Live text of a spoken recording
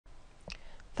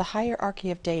the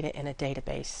hierarchy of data in a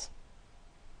database.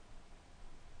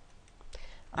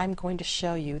 I'm going to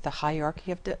show you the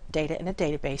hierarchy of data in a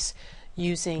database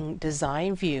using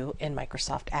Design View in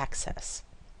Microsoft Access.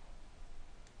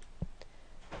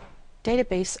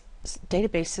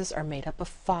 Databases are made up of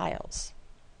files.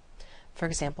 For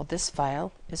example, this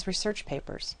file is research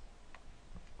papers.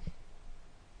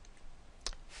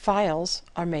 Files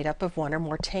are made up of one or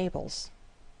more tables.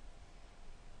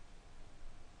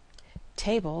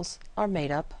 Tables are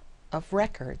made up of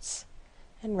records,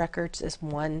 and records is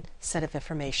one set of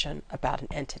information about an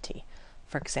entity.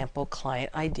 For example, client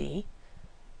ID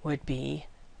would be,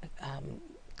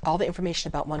 all the information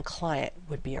about one client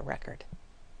would be a record.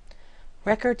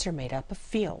 Records are made up of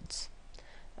fields.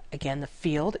 Again, the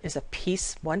field is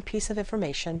one piece of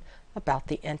information about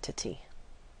the entity.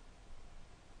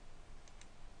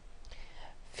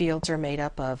 Fields are made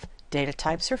up of data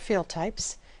types or field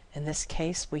types. In this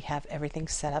case, we have everything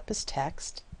set up as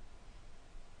text.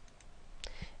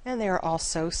 And they are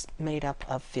also made up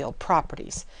of field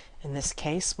properties. In this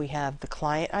case, we have the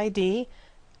client ID,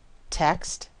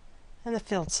 text, and the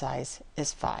field size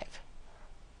is 5.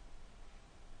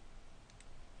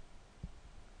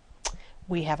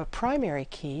 We have a primary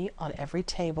key on every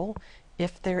table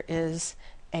if there is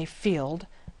a field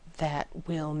that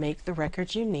will make the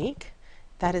record unique.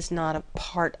 That is not a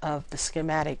part of the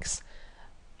schematics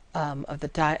of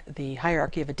the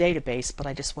hierarchy of a database, but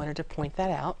I just wanted to point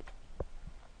that out.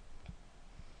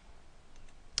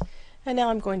 And now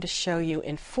I'm going to show you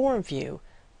in Form View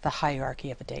the hierarchy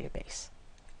of a database.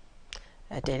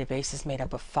 A database is made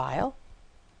up of file,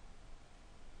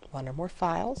 one or more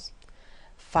files.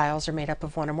 Files are made up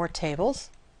of one or more tables.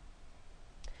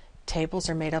 Tables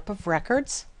are made up of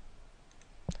records.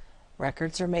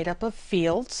 Records are made up of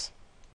fields.